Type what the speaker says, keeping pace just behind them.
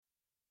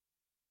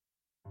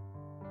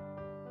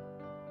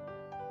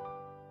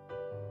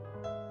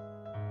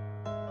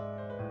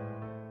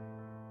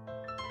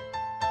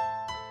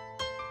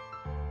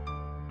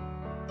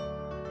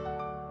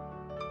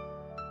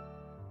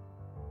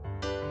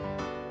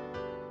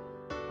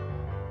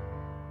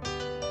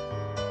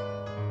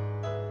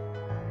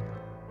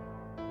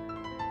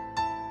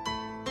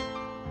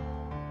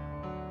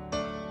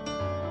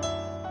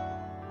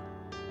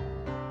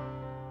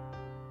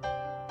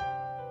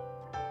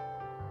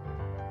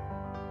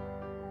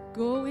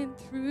going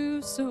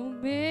through so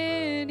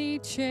many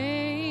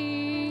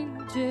changes.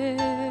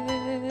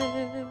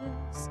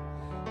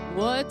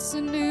 What's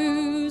the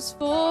news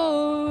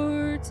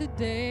for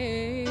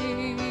today?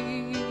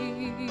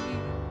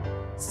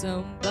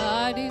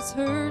 Somebody's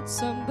hurt,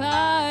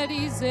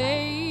 somebody's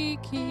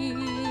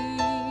aching.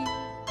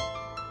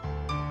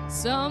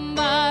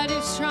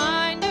 Somebody's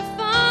trying to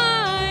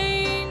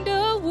find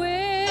a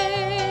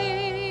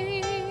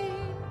way.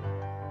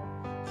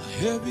 A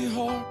heavy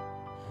heart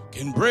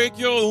can break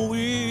your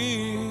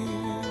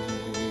will.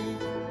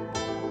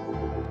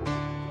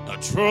 A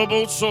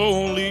troubled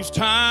soul leaves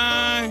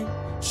time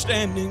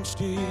standing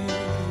still.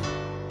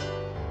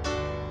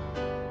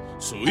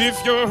 So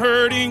if you're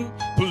hurting,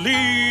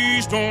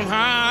 please don't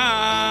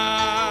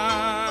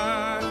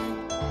hide.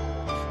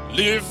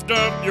 Lift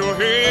up your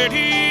head,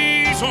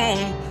 He's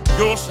on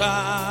your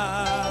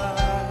side.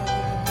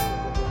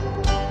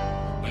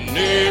 When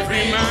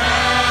every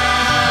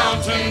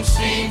mountain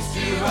seems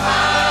too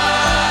high,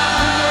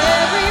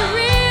 Every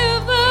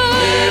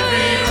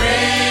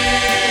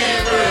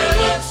river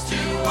looks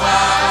too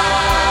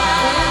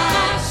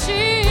wide.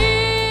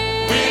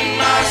 When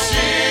my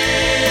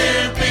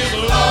ship is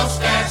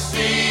lost at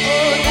sea,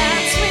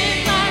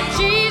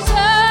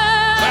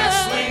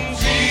 that's when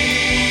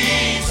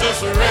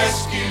Jesus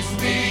rescues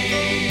me.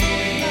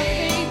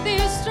 faith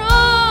is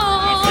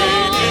strong.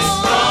 Faith is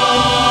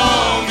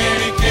strong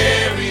and it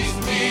carries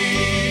me.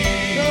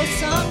 Though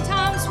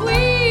sometimes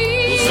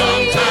weak,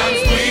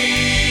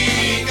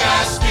 I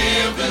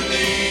still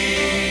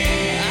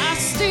believe. I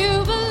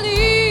still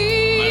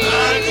believe. My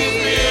life is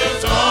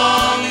built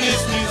on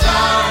this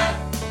design.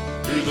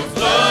 Through the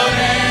flood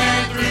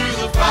and through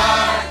the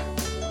fire,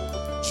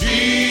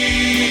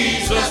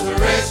 Jesus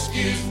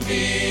rescues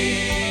me.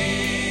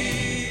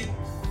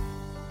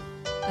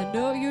 I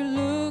know you're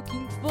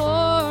looking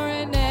for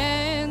an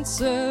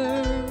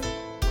answer,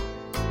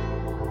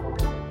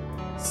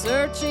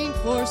 searching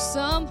for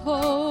some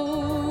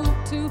hope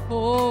to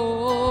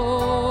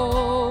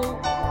hold.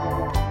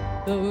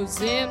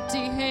 Those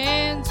empty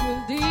hands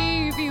will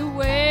leave you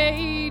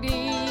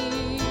waiting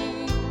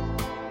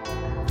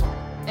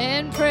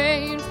and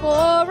praying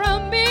for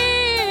a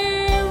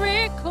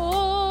miracle.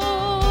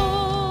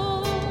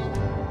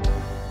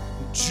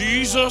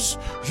 Jesus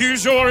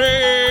hears your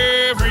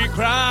every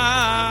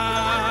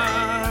cry.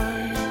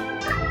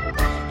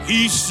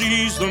 He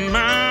sees the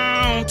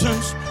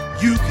mountains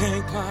you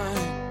can't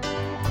climb,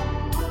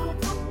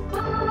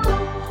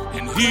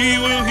 and He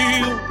will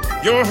heal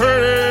your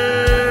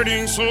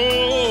hurting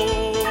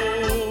soul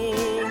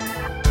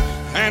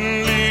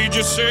and lead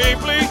you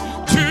safely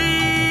to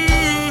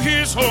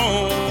His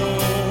home.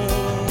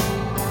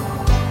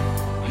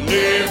 And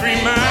every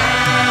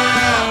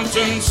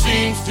mountain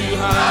seems too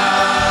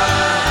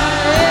high,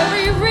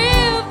 Every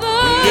river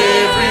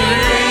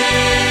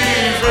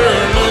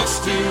looks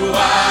too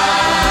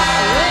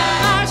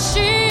wide.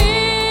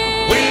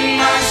 When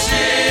my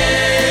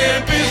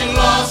ship is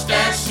lost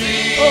at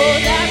sea,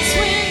 that's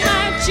when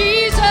my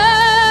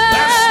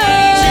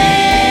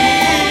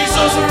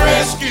Jesus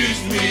rescues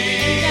me.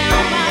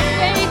 Now my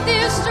faith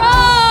is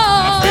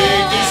strong.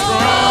 Faith is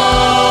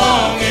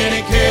strong and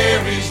it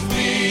carries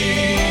me.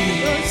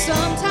 Though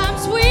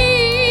sometimes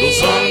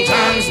weak,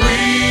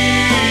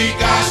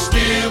 I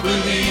still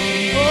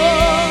believe. I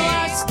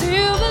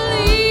still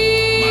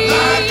believe. My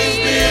life is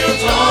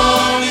built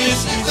on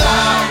this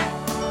design.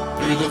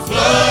 Through the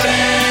flood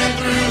and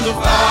through the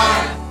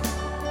fire,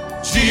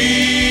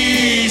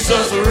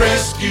 Jesus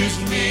rescues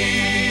me.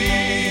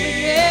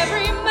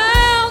 Every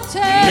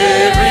mountain,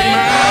 Every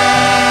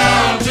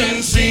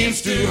mountain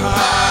seems too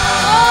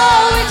high,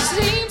 oh, it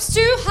seems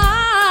too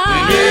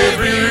high. and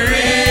every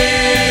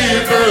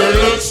river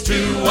looks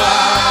too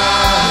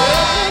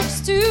wide. It's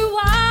too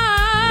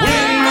wide.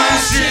 When my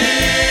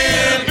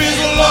ship is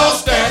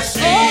lost at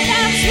sea, oh,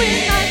 that's when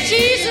my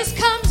Jesus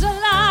comes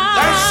alive.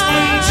 that's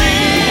when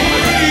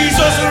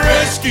Jesus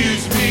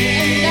rescues me.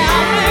 Now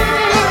my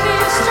faith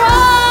is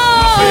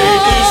strong.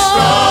 Faith is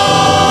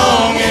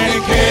strong and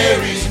it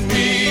carries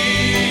me.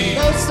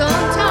 Though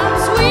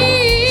sometimes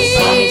weak,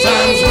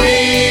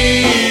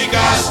 I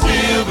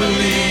still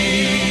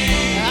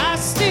believe. I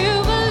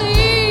still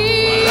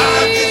believe. My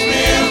life is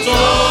built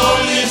on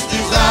this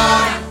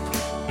design.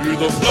 Through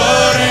the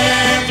flood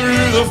and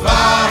through the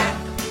fire,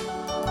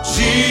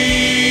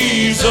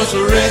 Jesus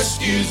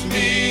rescues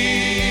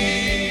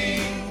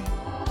me.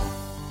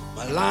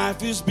 My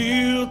life is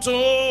built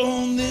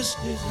on this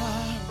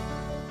design.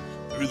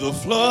 Through the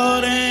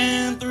flood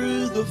and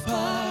through the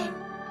fire,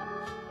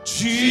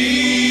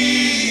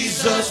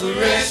 Jesus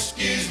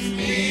rescues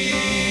me.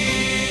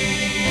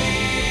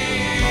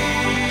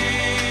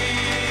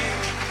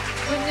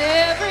 When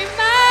every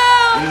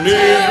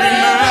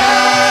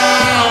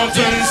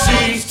mountain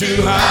Seems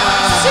too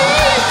high,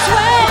 seems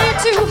way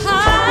too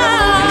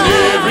high.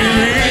 every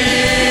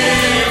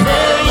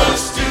river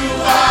looks too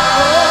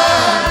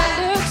wide.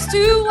 Looks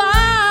too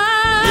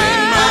wide. When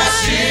my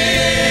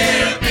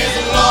ship is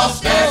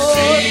lost at oh,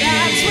 sea,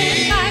 that's when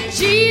my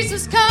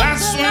Jesus comes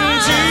that's when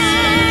alive.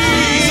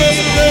 Jesus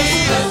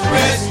Jesus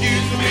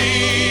rescues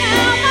me.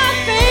 Now my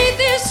faith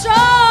is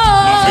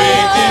strong. My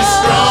faith is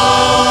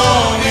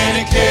strong and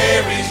it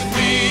carries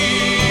me.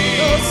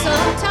 Though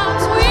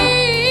sometimes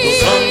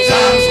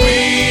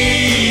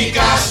weak, I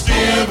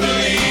still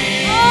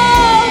believe.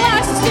 Oh,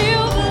 I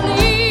still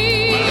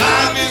believe. My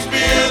life is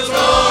built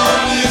on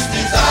this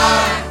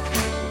desire.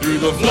 Through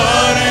the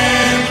flood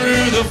and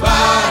through the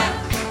fire,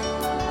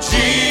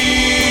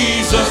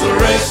 Jesus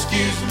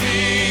rescues me.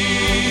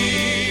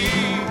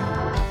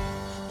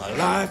 My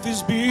life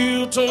is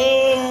built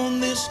on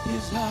this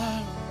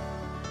desire.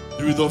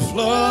 Through the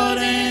flood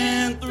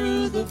and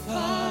through the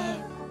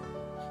fire,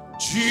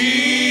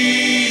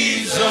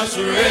 Jesus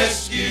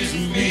rescues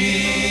me.